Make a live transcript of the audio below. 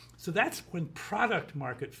So that's when product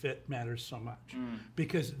market fit matters so much.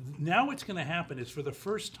 Because now what's going to happen is for the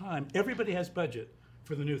first time, everybody has budget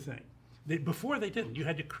for the new thing. Before they didn't. You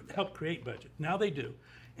had to help create budget. Now they do.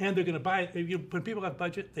 And they're going to buy it. When people have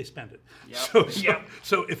budget, they spend it.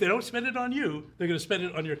 So if they don't spend it on you, they're going to spend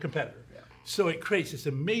it on your competitor. So it creates this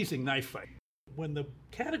amazing knife fight. When the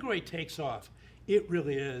category takes off, it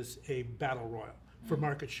really is a battle royal for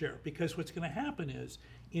market share. Because what's going to happen is,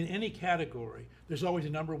 in any category, there's always a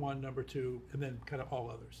number one, number two, and then kind of all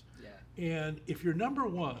others. And if you're number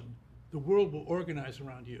one, the world will organize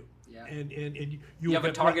around you. And you have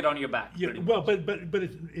a target on your back. Well, but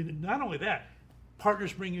it's not only that.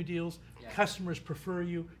 Partners bring you deals. Customers prefer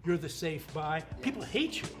you. You're the safe buy. People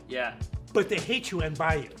hate you. But they hate you and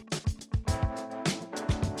buy you.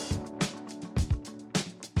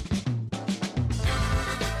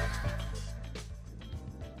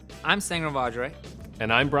 I'm Sangram Vajre.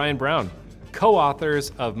 And I'm Brian Brown, co-authors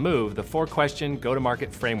of Move, the 4-question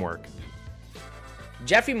go-to-market framework.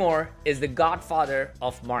 Jeffrey Moore is the godfather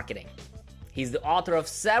of marketing. He's the author of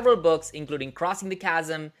several books, including Crossing the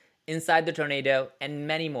Chasm, Inside the Tornado, and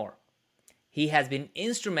many more. He has been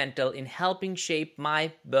instrumental in helping shape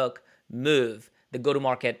my book, Move, the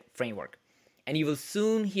go-to-market framework. And you will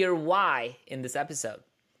soon hear why in this episode.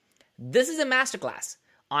 This is a masterclass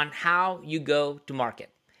on how you go to market,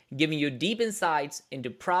 giving you deep insights into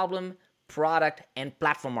problem, product, and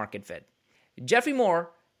platform market fit. Jeffrey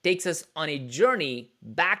Moore takes us on a journey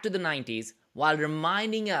back to the 90s while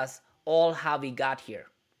reminding us all how we got here.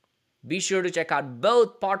 Be sure to check out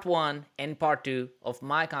both part 1 and part 2 of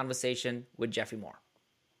my conversation with Jeffrey Moore.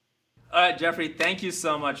 All right, Jeffrey, thank you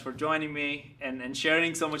so much for joining me and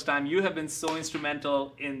sharing so much time. You have been so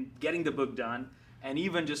instrumental in getting the book done and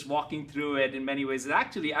even just walking through it in many ways.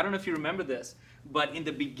 Actually, I don't know if you remember this, but in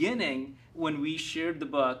the beginning, when we shared the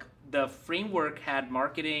book, the framework had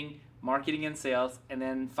marketing and sales, and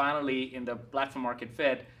then finally in the platform market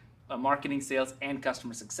fit, marketing, sales, and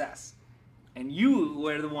customer success. And you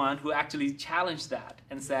were the one who actually challenged that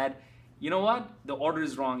and said, you know what, the order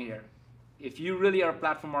is wrong here. If you really are a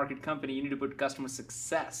platform market company, you need to put customer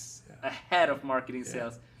success ahead of marketing,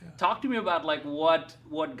 sales. Talk to me about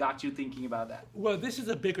what got you thinking about that. Well, this is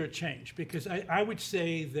a bigger change because I would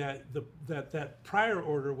say that that prior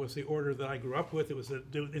order was the order that I grew up with. It was in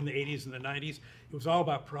the 80s and the 90s. It was all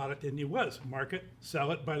about product, and it was market,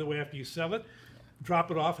 sell it. By the way, after you sell it, drop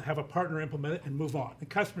it off, have a partner implement it, and move on. And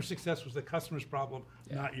customer success was the customer's problem,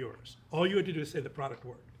 not yours. All you had to do is say the product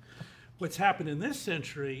worked. What's happened in this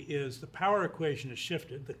century is the power equation has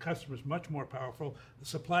shifted. The customer is much more powerful. The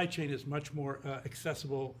supply chain is much more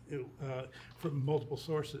accessible from multiple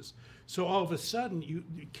sources. So all of a sudden, you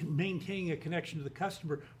can maintain a connection to the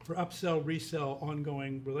customer for upsell, resell,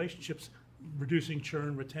 ongoing relationships, reducing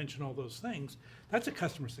churn, retention, all those things. That's a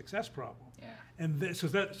customer success problem. And so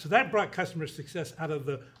that brought customer success out of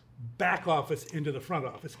the back office into the front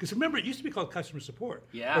office. Because remember, it used to be called customer support.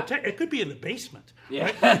 It could be in the basement.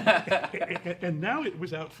 Right? And now it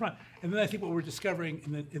was out front. And then I think what we're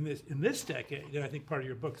discovering in this decade, and I think part of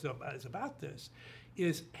your book is about this,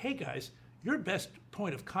 is, hey guys, your best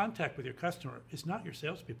point of contact with your customer is not your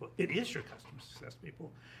salespeople. It is your customer success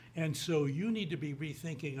people. And so you need to be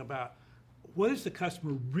rethinking about what is the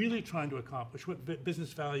customer really trying to accomplish? What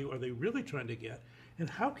business value are they really trying to get? And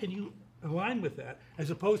how can you align with that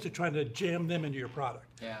as opposed to trying to jam them into your product?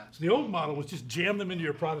 So the old model was just jam them into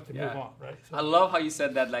your product and move on, right? So, I love how you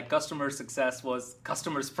said that, like, customer success was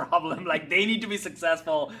customer's problem. Like, they need to be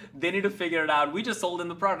successful. They need to figure it out. We just sold them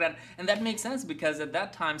the product. And that makes sense because at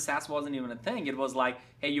that time, SaaS wasn't even a thing. It was like,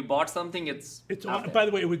 hey, you bought something, it's on, by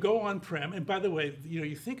the way, it would go on-prem. And by the way,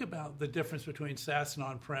 you think about the difference between SaaS and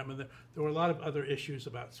on-prem, and there were a lot of other issues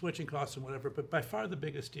about switching costs and whatever, but by far the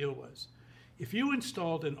biggest deal was, if you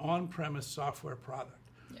installed an on-premise software product,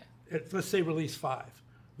 let's say release 5,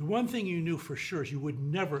 the one thing you knew for sure is you would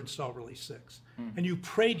never install release 6. And you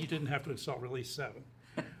prayed you didn't have to install release 7.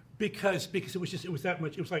 because it was that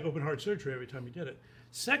much, it was like open heart surgery every time you did it.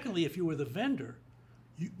 Secondly, if you were the vendor,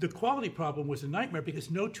 the quality problem was a nightmare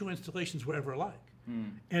because no two installations were ever alike.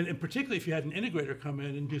 And particularly if you had an integrator come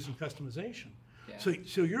in and do some customization.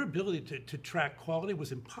 So your ability to track quality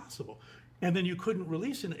was impossible. And then you couldn't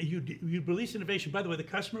release it. You'd release innovation. By the way, the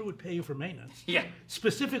customer would pay you for maintenance.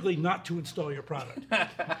 Specifically not to install your product.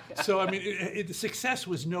 So, I mean, the success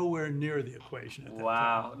was nowhere near the equation at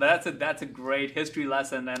that time. That's a great history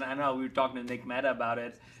lesson. And I know we were talking to Nick Mehta about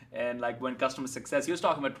it. And like when customer success, he was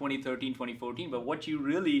talking about 2013, 2014. But what you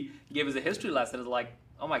really gave as a history lesson is like,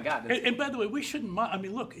 oh my God. And by the way, we shouldn't, I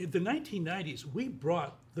mean, look, in the 1990s, we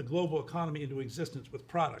brought the global economy into existence with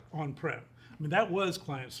product on-prem. I I mean, that was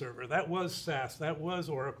client server, that was SaaS, that was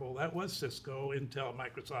Oracle, that was Cisco, Intel,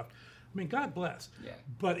 Microsoft. I mean, God bless. Yeah.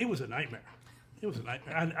 But it was a nightmare. It was a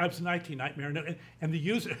nightmare. And it was an IT nightmare. And the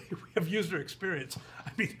user, we have user experience.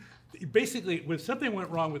 I mean, basically, when something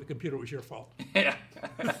went wrong with the computer, it was your fault. Yeah.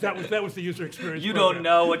 that was the user experience. You program. don't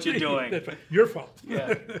know what you're doing. That's right. Your fault.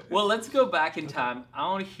 Yeah. Well, let's go back in time. I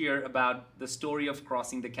want to hear about the story of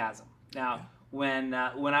crossing the chasm. Now, when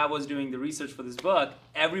I was doing the research for this book,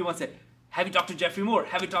 everyone said, have you talked to Jeffrey Moore?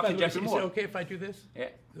 Have you talked to Jeffrey Moore? Is it okay if I do this? Yeah.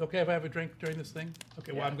 Okay if I have a drink during this thing?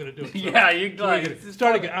 Okay, well, I'm going to do it. Yeah, you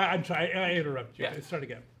Start again. I'm sorry. I interrupt you. Yeah. Start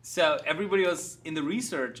again. So everybody was, in the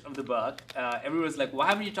research of the book, everybody was like, why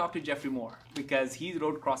haven't you talked to Jeffrey Moore? Because he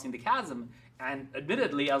wrote Crossing the Chasm. And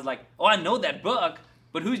admittedly, I was like, oh, I know that book,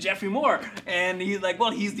 but who's Jeffrey Moore? And he's like,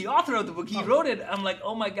 well, he's the author of the book. He wrote it. I'm like,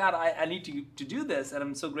 oh my God, I need to do this. And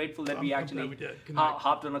I'm so grateful that we actually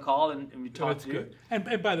hopped on a call and we talked to you. Good.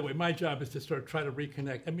 And by the way, my job is to sort of try to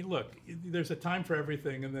reconnect. I mean, look, there's a time for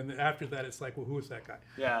everything. And then after that, it's like, well, who is that guy?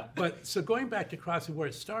 Yeah. But so going back to Crossing where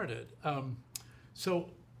it started.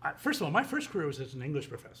 First of all, my first career was as an English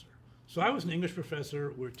professor. So I was an English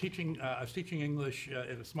professor. I was teaching English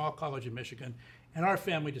at a small college in Michigan. And our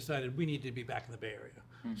family decided we needed to be back in the Bay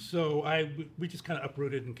Area. So we just kind of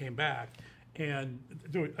uprooted and came back. And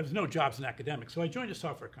there was no jobs in academics. So I joined a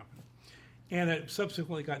software company. And I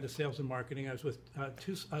subsequently got into sales and marketing. I was with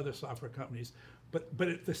two other software companies. But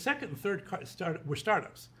the second and third were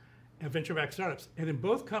startups, venture-backed startups. And in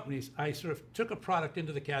both companies, I sort of took a product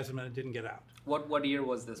into the chasm and it didn't get out. What year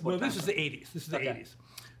was this? This is the 80s. This is the 80s.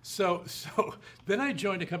 So then I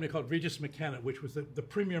joined a company called Regis McKenna, which was the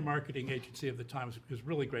premier marketing agency of the time. It was a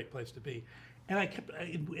really great place to be. And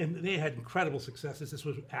and they had incredible successes. This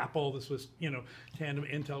was Apple, this was, Tandem,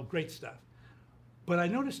 Intel, great stuff. But I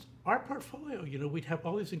noticed our portfolio, we'd have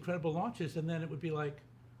all these incredible launches and then it would be like,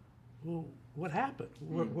 well, what happened?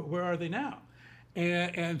 Where are they now?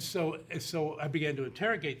 And so I began to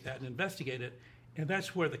interrogate that and investigate it. And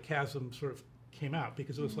that's where the chasm sort of came out,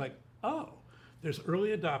 because it was like, oh, there's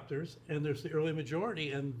early adopters and there's the early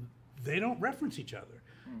majority, and they don't reference each other.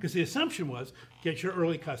 Because the assumption was, get your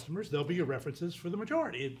early customers, they'll be your references for the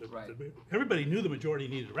majority. Right. Everybody knew the majority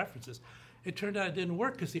needed references. It turned out it didn't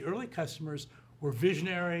work because the early customers were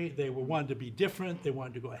visionary, they wanted to be different, they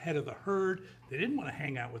wanted to go ahead of the herd, they didn't want to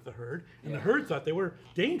hang out with the herd, and the herd thought they were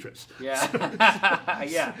dangerous. Yeah,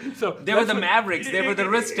 yeah. So they were the mavericks, they were the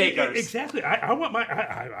risk takers. Exactly. I want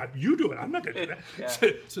you do it, I'm not going to do that.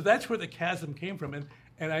 Yeah. So that's where the chasm came from, and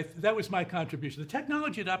that was my contribution. The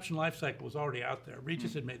technology adoption lifecycle was already out there.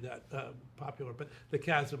 Regis had made that popular, but the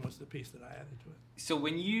chasm was the piece that I added to it. So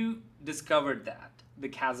when you discovered that the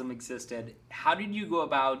chasm existed, how did you go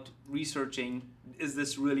about researching, is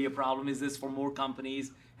this really a problem? Is this for more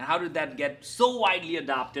companies? And how did that get so widely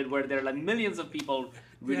adopted where there are like millions of people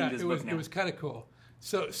reading this book now? It was kind of cool.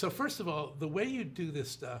 So first of all, the way you do this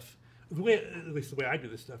stuff, at least the way I do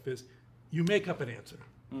this stuff, is you make up an answer.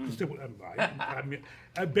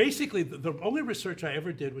 Basically, the only research I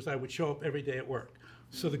ever did was I would show up every day at work.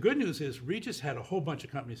 So the good news is Regis had a whole bunch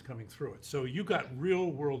of companies coming through it. So you got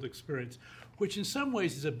real world experience, which in some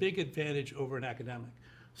ways is a big advantage over an academic.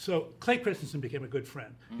 So Clay Christensen became a good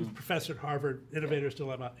friend. He was a professor at Harvard, Innovator's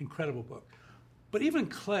Dilemma, incredible book. But even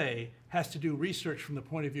Clay has to do research from the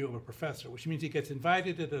point of view of a professor, which means he gets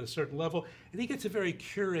invited at a certain level, and he gets a very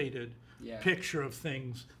curated picture of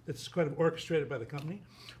things that's kind of orchestrated by the company.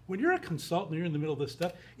 When you're a consultant, you're in the middle of this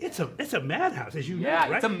stuff, it's a madhouse, as you know,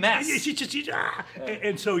 right? It's a mess.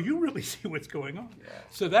 And so you really see what's going on. Yeah.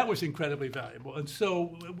 So that was incredibly valuable. And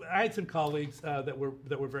so I had some colleagues that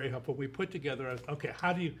were very helpful. We put together, okay,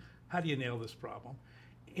 how do you nail this problem?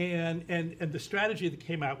 And the strategy that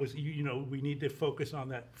came out was, we need to focus on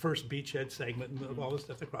that first beachhead segment of all the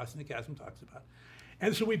stuff that Crossing the Chasm talks about.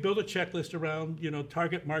 And so we built a checklist around,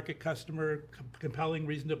 target market customer, compelling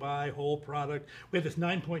reason to buy, whole product. We had this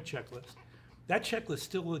 9-point checklist. That checklist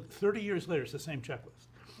still, 30 years later, is the same checklist.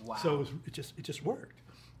 Wow. So it just worked.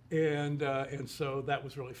 And so that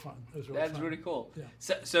was really fun. That's really cool. Yeah.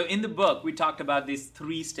 So in the book, we talked about these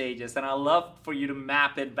 3 stages, and I love for you to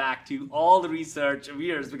map it back to all the research of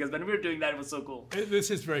years, because when we were doing that, it was so cool. This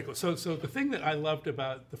is very cool. So the thing that I loved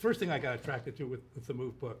about, the first thing I got attracted to with the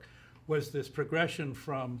Move book was this progression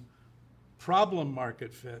from problem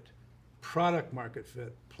market fit, product market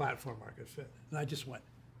fit, platform market fit. And I just went,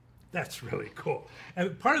 that's really cool.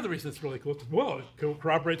 And part of the reason it's really cool is, well, it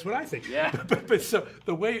corroborates what I think. Yeah. But so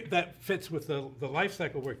the way that fits with the life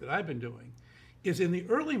cycle work that I've been doing is in the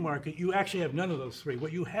early market, you actually have none of those 3.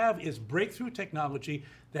 What you have is breakthrough technology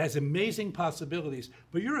that has amazing possibilities,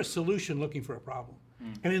 but you're a solution looking for a problem.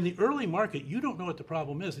 And in the early market, you don't know what the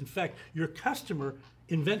problem is. In fact, your customer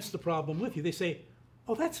invents the problem with you. They say,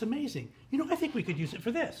 oh, that's amazing. I think we could use it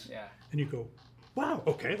for this. Yeah. And you go, wow,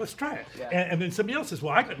 okay, let's try it. Yeah. And then somebody else says,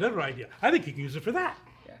 well, I got another idea. I think you can use it for that.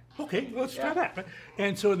 Yeah. Okay, let's try that.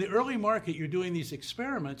 And so in the early market, you're doing these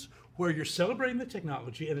experiments where you're celebrating the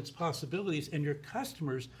technology and its possibilities, and your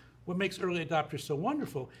customers, what makes early adopters so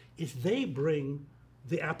wonderful is they bring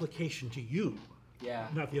the application to you,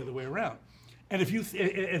 not the other way around. And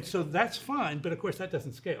and so that's fine, but of course that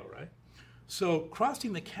doesn't scale, right? So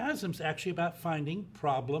crossing the chasm is actually about finding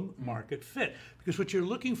problem market fit, because what you're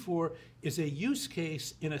looking for is a use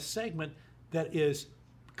case in a segment that is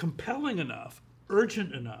compelling enough,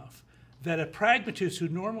 urgent enough, that a pragmatist who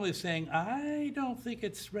normally is saying, I don't think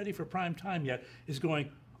it's ready for prime time yet, is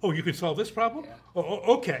going, oh, you can solve this problem? Yeah.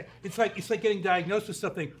 Oh, okay. It's like getting diagnosed with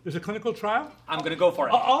something. There's a clinical trial? I'm going to go for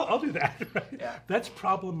it. I'll do that. Right? Yeah. That's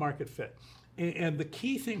problem market fit. And the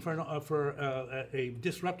key thing for a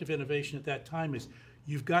disruptive innovation at that time is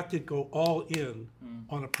you've got to go all in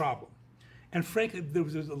on a problem. And frankly, there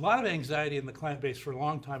was a lot of anxiety in the client base for a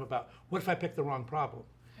long time about, what if I pick the wrong problem?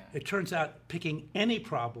 Yeah. It turns out picking any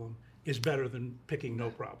problem is better than picking no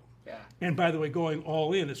problem. Yeah. And by the way, going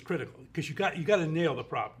all in is critical, because you got to nail the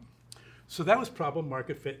problem. So that was problem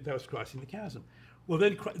market fit. That was crossing the chasm. Well,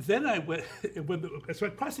 then I went, so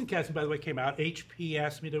Crossing the Chasm, by the way, came out. HP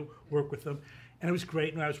asked me to work with them, and it was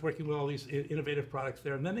great, and I was working with all these innovative products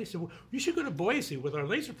there. And then they said, well, you should go to Boise with our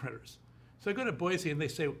laser printers. So I go to Boise, and they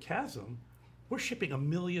say, well, Chasm, we're shipping 1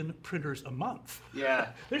 million printers a month. Yeah.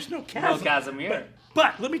 There's no chasm. No chasm here.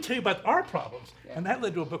 But let me tell you about our problems. Yeah. And that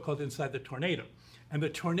led to a book called Inside the Tornado. And the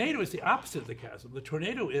tornado is the opposite of the chasm. The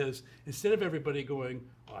tornado is, instead of everybody going,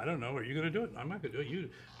 oh, I don't know, are you going to do it? I'm not going to do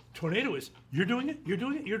it. Tornado is, you're doing it, you're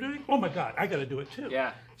doing it, you're doing it. Oh my God, I got to do it too.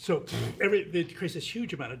 Yeah. So it creates this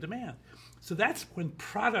huge amount of demand. So that's when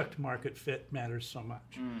product market fit matters so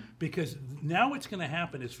much. Because now what's going to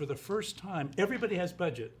happen is, for the first time, everybody has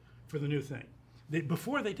budget for the new thing.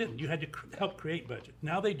 Before they didn't. You had to help create budget.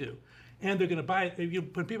 Now they do. And they're going to buy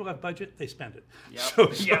it. When people have budget, they spend it.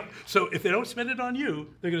 Yep. So if they don't spend it on you,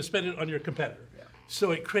 they're going to spend it on your competitor. Yep.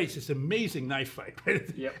 So it creates this amazing knife fight. Right?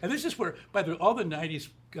 Yep. And this is where, by the way, all the 90s,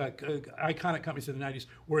 iconic companies in the 90s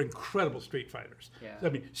were incredible street fighters. Yeah. I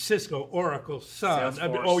mean, Cisco, Oracle, Sun.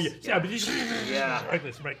 Killer.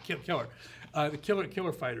 The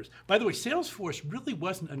killer fighters. By the way, Salesforce really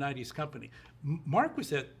wasn't a 90s company. Mark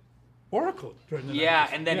was at Oracle during the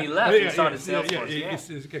 90s. And then he left and started Salesforce.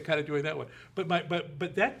 He's kind of doing that one.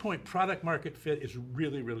 But that point, product market fit is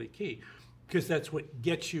really, really key, because that's what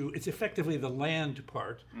gets you. It's effectively the land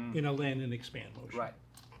part in a land and expand motion. Right.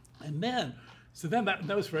 And then,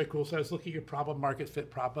 that was very cool. So I was looking at problem market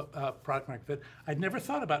fit, product market fit. I'd never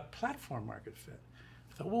thought about platform market fit.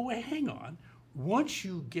 I thought, well, wait, hang on. Once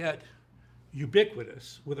you get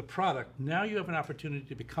ubiquitous with a product, now you have an opportunity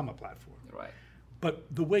to become a platform. Right.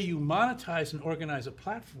 But the way you monetize and organize a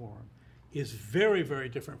platform is very, very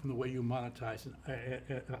different from the way you monetize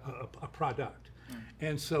a product.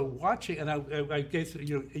 And so watching, and I guess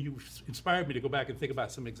you inspired me to go back and think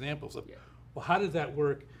about some examples of, well, how did that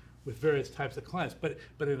work with various types of clients? But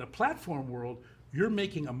in a platform world, you're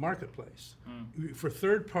making a marketplace for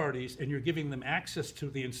third parties, and you're giving them access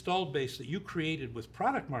to the installed base that you created with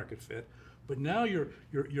product market fit. But now you're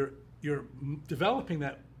developing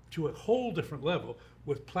that to a whole different level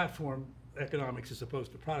with platform economics as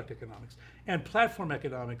opposed to product economics. And platform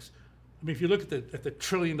economics, I mean, if you look at the $1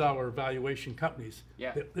 trillion valuation companies,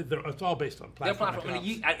 it's all based on platform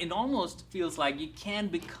economics. I mean, it almost feels like you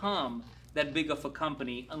can't become that big of a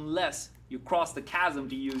company unless you cross the chasm,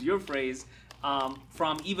 to use your phrase,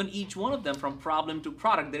 from even each one of them, from problem to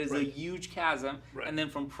product, there is a huge chasm. Right. And then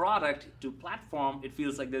from product to platform, it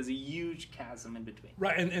feels like there's a huge chasm in between.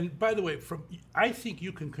 Right, and by the way, I think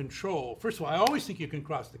you can control, first of all, I always think you can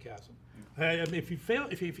cross the chasm. I mean, if you fail,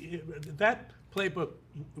 if that playbook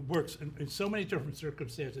works in so many different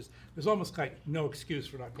circumstances, there's almost like no excuse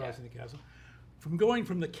for not crossing the chasm. From going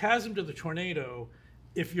from the chasm to the tornado,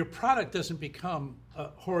 if your product doesn't become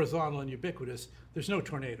horizontal and ubiquitous, there's no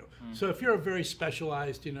tornado. So if you're a very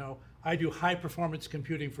specialized, I do high performance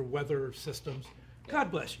computing for weather systems,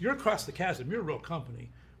 God bless you, you're across the chasm, you're a real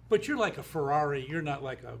company, but you're like a Ferrari, you're not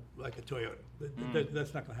like a Toyota.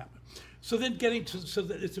 That's not going to happen. So then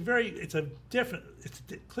it's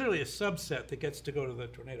clearly a subset that gets to go to the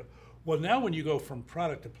tornado. Well, now when you go from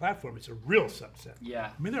product to platform, it's a real subset.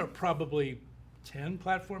 Yeah. I mean, there are probably 10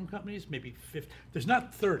 platform companies, maybe 50. There's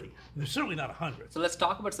not 30. There's certainly not 100. So let's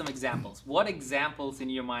talk about some examples. What examples in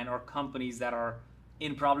your mind are companies that are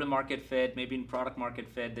in problem market fit, maybe in product market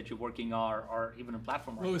fit that you're working on, or even in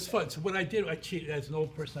platform market Well, it was fit? fun. So what I did, I cheated. As an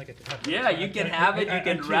old person, I get to have it. Yeah, you can have it, you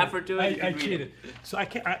can refer to it, you I can read cheated. it. So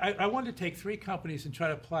I wanted to take 3 companies and try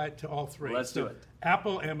to apply it to all 3. Let's So do it.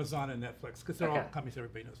 Apple, Amazon, and Netflix, because they're all Okay. companies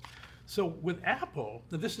everybody knows. So with Apple,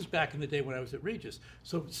 now this is back in the day when I was at Regis.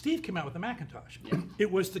 So Steve came out with the Macintosh.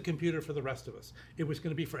 It was the computer for the rest of us. It was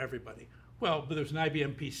going to be for everybody. Well, but there's an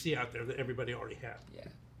IBM PC out there that everybody already had. Yeah,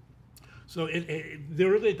 So the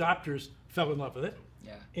early adopters fell in love with it.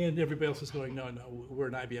 yeah. And everybody else is going, no, we're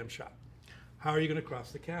an IBM shop. How are you going to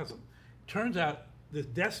cross the chasm? Turns out the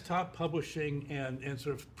desktop publishing and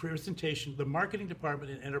sort of presentation, the marketing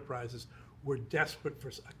department in enterprises were desperate for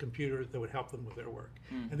a computer that would help them with their work.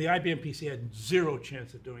 And the IBM PC had 0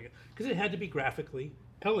 chance of doing it because it had to be graphically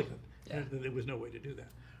elegant. Yeah. And there was no way to do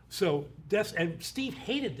that. So, and Steve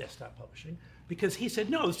hated desktop publishing because he said,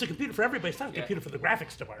 no, it's a computer for everybody. It's not a computer for the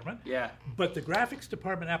graphics department. Yeah. But the graphics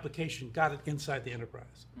department application got it inside the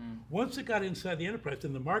enterprise. Once it got inside the enterprise,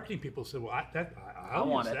 then the marketing people said, well, I'll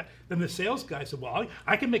want use it. that. Then the sales guy said, well,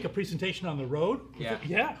 I can make a presentation on the road. Yeah.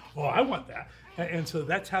 Yeah. Oh, I want that. And so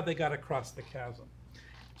that's how they got across the chasm.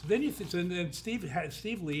 So then and then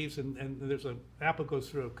Steve leaves, and there's Apple goes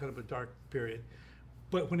through a kind of a dark period.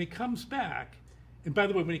 But when he comes back, and by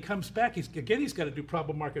the way, when he comes back, he's got to do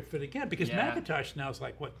problem market fit again because Yeah. Macintosh now is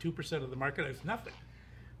like, what, 2% of the market? It's nothing.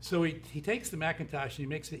 So he takes the Macintosh and he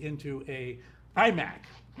makes it into a iMac.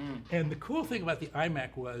 And the cool thing about the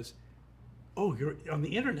iMac was, oh, you're on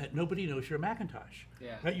the internet, nobody knows you're a Macintosh.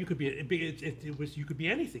 Yeah. Right? You could you could be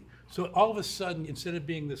anything. So all of a sudden, instead of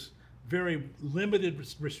being this very limited,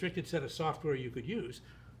 restricted set of software you could use,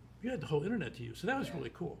 you had the whole internet to use. So that was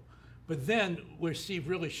really cool. But then where Steve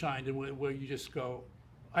really shined and where you just go,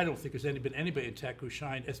 I don't think there's been anybody in tech who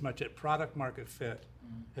shined as much at product market fit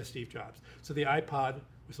as Steve Jobs. So the iPod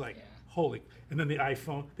was like, holy, and then the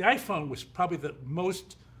iPhone. The iPhone was probably the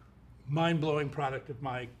most mind-blowing product of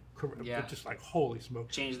my career. Yeah. Just like, holy smoke.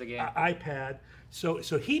 Changed the game. iPad. So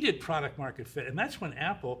he did product market fit, and that's when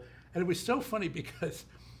Apple, and it was so funny because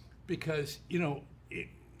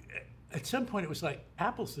at some point it was like,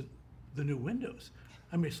 Apple's the new Windows.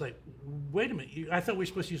 I mean, it's like, wait a minute, I thought we were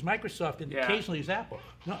supposed to use Microsoft and occasionally use Apple.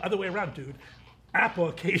 No, other way around, dude. Apple,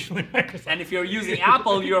 occasionally Microsoft. And if you're using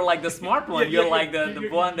Apple, you're like the smart one. You're like the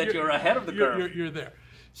one that you're ahead of the curve. You're there.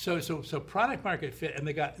 So product market fit, and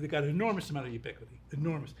they got an enormous amount of ubiquity,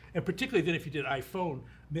 enormous. And particularly then if you did iPhone,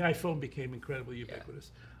 the iPhone became incredibly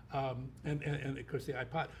ubiquitous. And of course the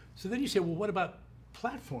iPod. So then you say, well, what about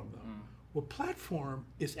platform though? Well, platform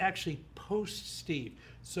is actually post-Steve.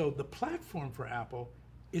 So the platform for Apple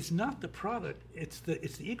is not the product, it's the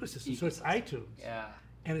ecosystem. So it's iTunes. Yeah.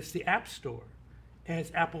 And it's the App Store. And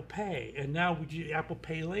it's Apple Pay, and now we do Apple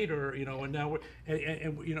Pay Later, and now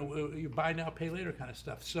you buy now, pay later kind of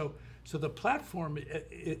stuff. So the platform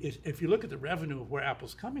is, if you look at the revenue of where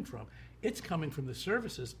Apple's coming from, it's coming from the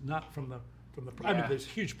services, not from the. I mean, there's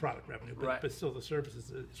huge product revenue, but still the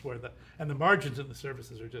services is where the margins in the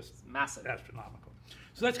services are just massive, astronomical.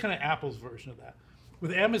 So that's kind of Apple's version of that.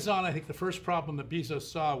 With Amazon, I think the first problem that Bezos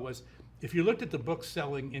saw was, if you looked at the book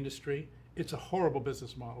selling industry, it's a horrible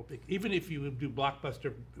business model. Even if you do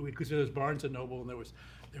Blockbuster, because there was Barnes and Noble and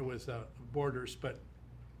there was Borders, but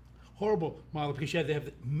horrible model because you had to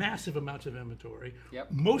have massive amounts of inventory,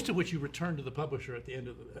 most of which you return to the publisher at the end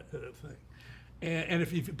of the thing. And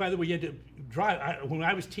if you, by the way, you had to drive. When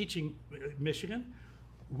I was teaching Michigan,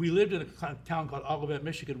 we lived in a town called Olivet,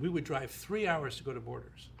 Michigan. We would drive 3 hours to go to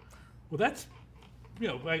Borders. Well, that's,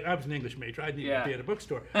 I was an English major. I needed to be at a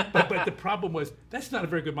bookstore. But the problem was, that's not a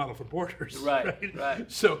very good model for Borders. Right.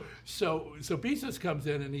 So Bezos comes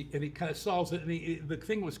in and he kind of solves it. And the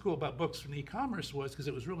thing that was cool about books from e-commerce was, because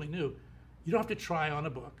it was really new, you don't have to try on a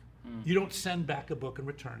book. You don't send back a book and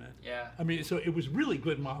return it. Yeah. I mean, so it was really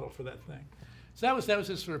good model for that thing. So that was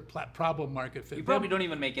a sort of problem market fit. You probably don't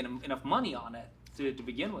even make enough money on it to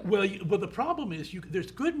begin with. Well, the problem is there's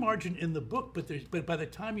good margin in the book, but by the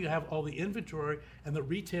time you have all the inventory and the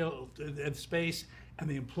retail and space and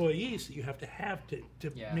the employees that you have to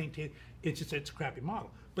maintain, it's a crappy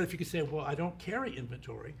model. But if you could say, well, I don't carry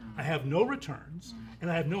inventory, I have no returns, and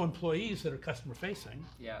I have no employees that are customer facing.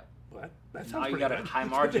 Yeah. Well, that sounds now pretty you got good. a high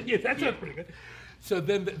margin. That sounds pretty good. So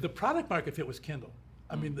then the product market fit was Kindle.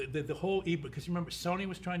 I mean, the whole ebook, because you remember Sony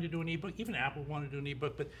was trying to do an ebook, even Apple wanted to do an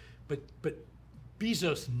ebook, but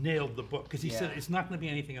Bezos nailed the book because he said it's not going to be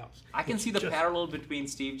anything else. I can see the parallel between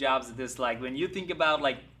Steve Jobs and this. Like when you think about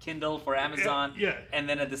like Kindle for Amazon, and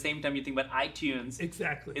then at the same time you think about iTunes.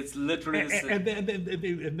 Exactly. It's literally the same.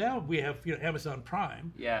 And now we have Amazon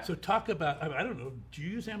Prime. Yeah. So talk about, I don't know, do you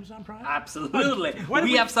use Amazon Prime? Absolutely.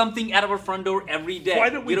 We have something at our front door every day. Why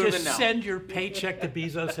don't we don't just send your paycheck to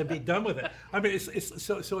Bezos and be done with it? I mean, it's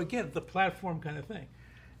so again, the platform kind of thing.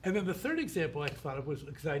 And then the third example I thought of was,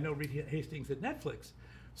 because I know Reed Hastings at Netflix.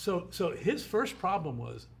 So his first problem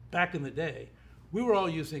was, back in the day, we were all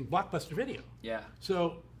using Blockbuster Video. Yeah.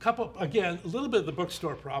 So a little bit of the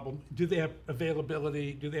bookstore problem. Do they have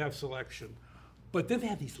availability? Do they have selection? But then they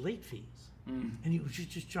had these late fees. And it would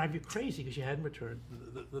just drive you crazy because you hadn't returned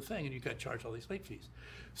the thing and you got charged all these late fees.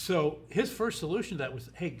 So his first solution to that was,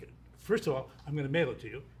 hey, first of all, I'm going to mail it to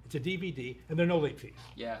you. It's a DVD and there are no late fees.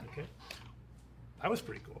 Yeah. Okay. That was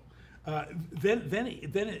pretty cool.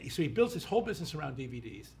 So he builds his whole business around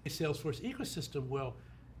DVDs. A Salesforce ecosystem. Well,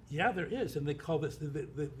 yeah, there is, and they call this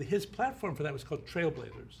his platform for that was called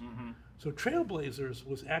Trailblazers. So Trailblazers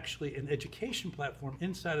was actually an education platform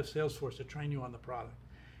inside of Salesforce to train you on the product,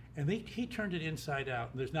 and he turned it inside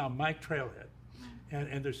out. And there's now My Trailhead,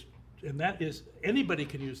 and that is anybody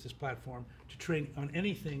can use this platform to train on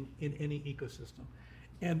anything in any ecosystem.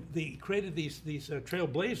 And they created these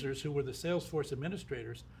Trailblazers who were the Salesforce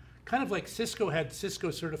administrators, kind of like Cisco had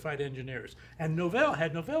Cisco certified engineers, and Novell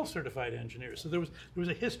had Novell certified engineers. So there was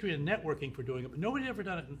a history in networking for doing it, but nobody had ever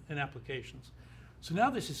done it in applications. So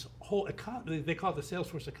now there's this whole economy. They call it the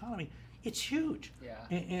Salesforce economy. It's huge. Yeah.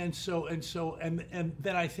 And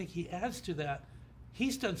then I think he adds to that.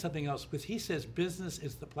 He's done something else because he says business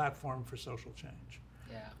is the platform for social change.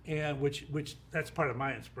 Yeah. And which that's part of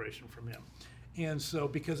my inspiration from him. And so,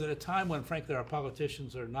 because at a time when, frankly, our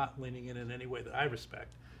politicians are not leaning in any way that I respect,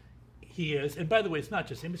 he is. And by the way, it's not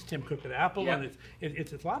just him; it's Tim Cook at Apple, and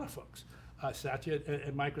it's a lot of folks, Satya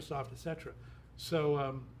at Microsoft, etc.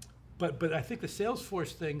 So, but I think the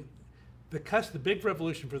Salesforce thing, the big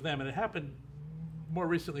revolution for them, and it happened more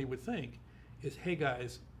recently, you would think, is, hey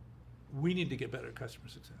guys, we need to get better at customer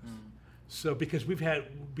success. So because we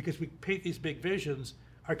paint these big visions.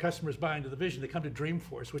 Our customers buy into the vision. They come to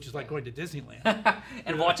Dreamforce, which is like going to Disneyland.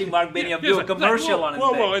 And watching Mark Benioff do a commercial on his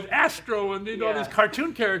thing. Whoa, and Astro and all these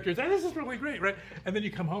cartoon characters. This is really great, right? And then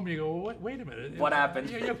you come home and you go, well, wait a minute. What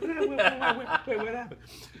happened? Wait, what happened?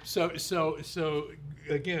 So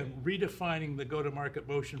again, redefining the go-to-market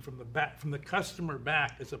motion from the customer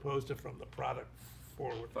back as opposed to from the product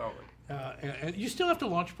forward. And you still have to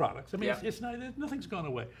launch products. I mean, it's not, nothing's gone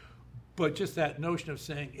away. But just that notion of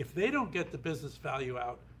saying, if they don't get the business value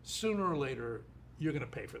out, sooner or later, you're going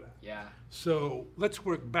to pay for that. Yeah. So let's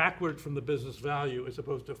work backward from the business value as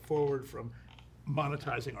opposed to forward from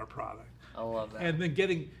monetizing our product. I love that. And then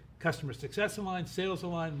getting customer success aligned, sales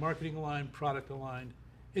aligned, marketing aligned, product aligned.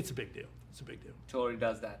 It's a big deal. Totally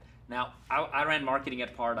does that. Now, I ran marketing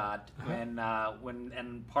at Pardot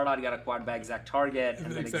when Pardot got acquired by ExactTarget,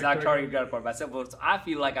 and then ExactTarget got acquired by Salesforce. So I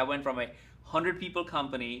feel like I went from a 100-people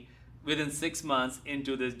company within 6 months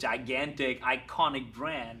into this gigantic, iconic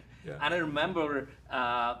brand. Yeah. And I remember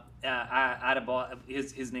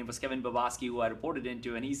his name was Kevin Babosky, who I reported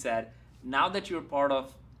into, and he said, now that you're part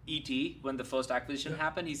of ET, when the first acquisition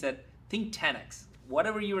happened, he said, think 10x.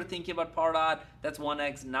 Whatever you were thinking about Pardot, that's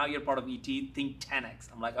 1x. Now you're part of ET, think 10x.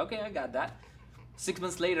 I'm like, okay, I got that. 6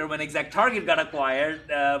 months later, when ExactTarget got acquired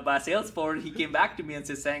by Salesforce, he came back to me and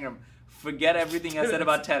said, Sangram, forget everything I said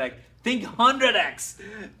about 10x. Think 100x.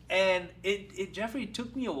 And Jeffrey, it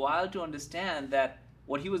took me a while to understand that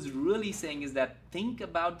what he was really saying is that think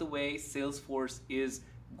about the way Salesforce is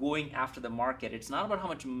going after the market. It's not about how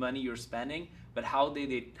much money you're spending, but how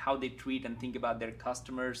they treat and think about their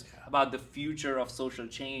customers, about the future of social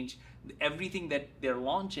change. Everything that they're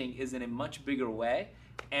launching is in a much bigger way.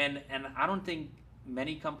 And I don't think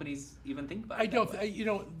many companies even think about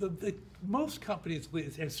it. Most companies,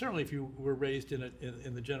 and certainly if you were raised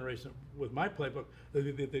in the generation with my playbook,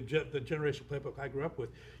 the generation playbook I grew up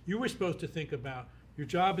with, you were supposed to think about your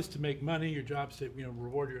job is to make money, your job is to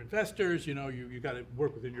reward your investors, you got to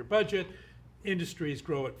work within your budget. Industries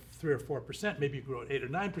grow at 3 or 4%, maybe you grow at 8 or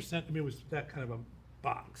 9%. I mean, it was that kind of a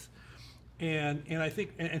box. And I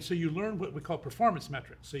think, and so you learn what we call performance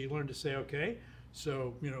metrics. So you learn to say, okay,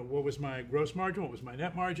 so, what was my gross margin? What was my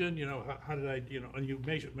net margin? How did I, and you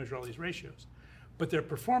measure all these ratios. But they're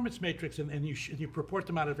performance matrix, and you report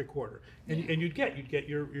them out every quarter. And you'd get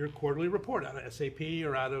your quarterly report out of SAP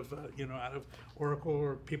or out of Oracle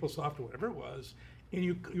or PeopleSoft or whatever it was. And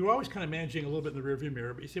you're always kind of managing a little bit in the rearview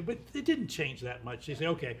mirror, but you say, but it didn't change that much. You say,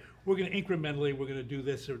 okay, we're going to incrementally, we're going to do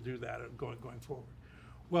this or do that going forward.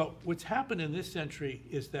 Well, what's happened in this century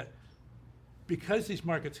is that because these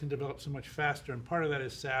markets can develop so much faster, and part of that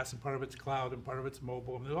is SaaS, and part of it's cloud, and part of it's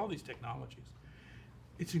mobile, and there's all these technologies,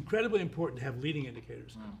 it's incredibly important to have leading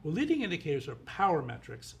indicators. Well, leading indicators are power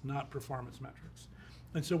metrics, not performance metrics.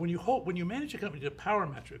 And so when you manage a company to power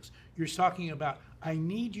metrics, you're talking about, I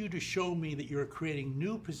need you to show me that you're creating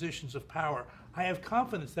new positions of power. I have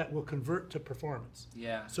confidence that will convert to performance.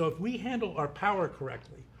 Yeah. So if we handle our power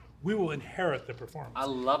correctly, we will inherit the performance. I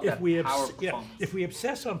love that power performance. If we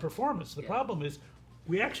obsess on performance, the problem is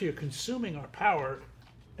we actually are consuming our power,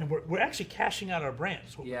 and we're actually cashing out our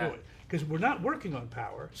brands, what we're doing. Because we're not working on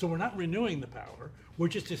power, so we're not renewing the power. We're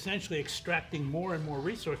just essentially extracting more and more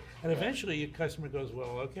resource, and eventually your customer goes,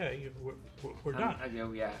 well, okay, we're done.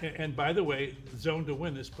 And by the way, Zone to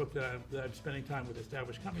Win, this book that I'm spending time with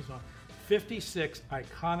established companies on, 56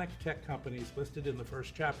 iconic tech companies listed in the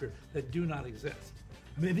first chapter that do not exist.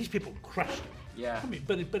 I mean, these people crushed it. Yeah. I mean,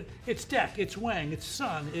 but it's DEC, it's Wang, it's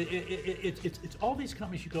Sun, it's all these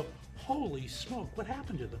companies. You go, holy smoke, what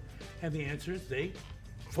happened to them? And the answer is they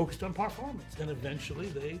focused on performance, and eventually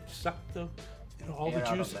they sucked all the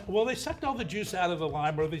juice. Well, they sucked all the juice out of the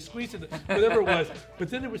lime, or they squeezed it, whatever it was. But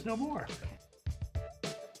then there was no more.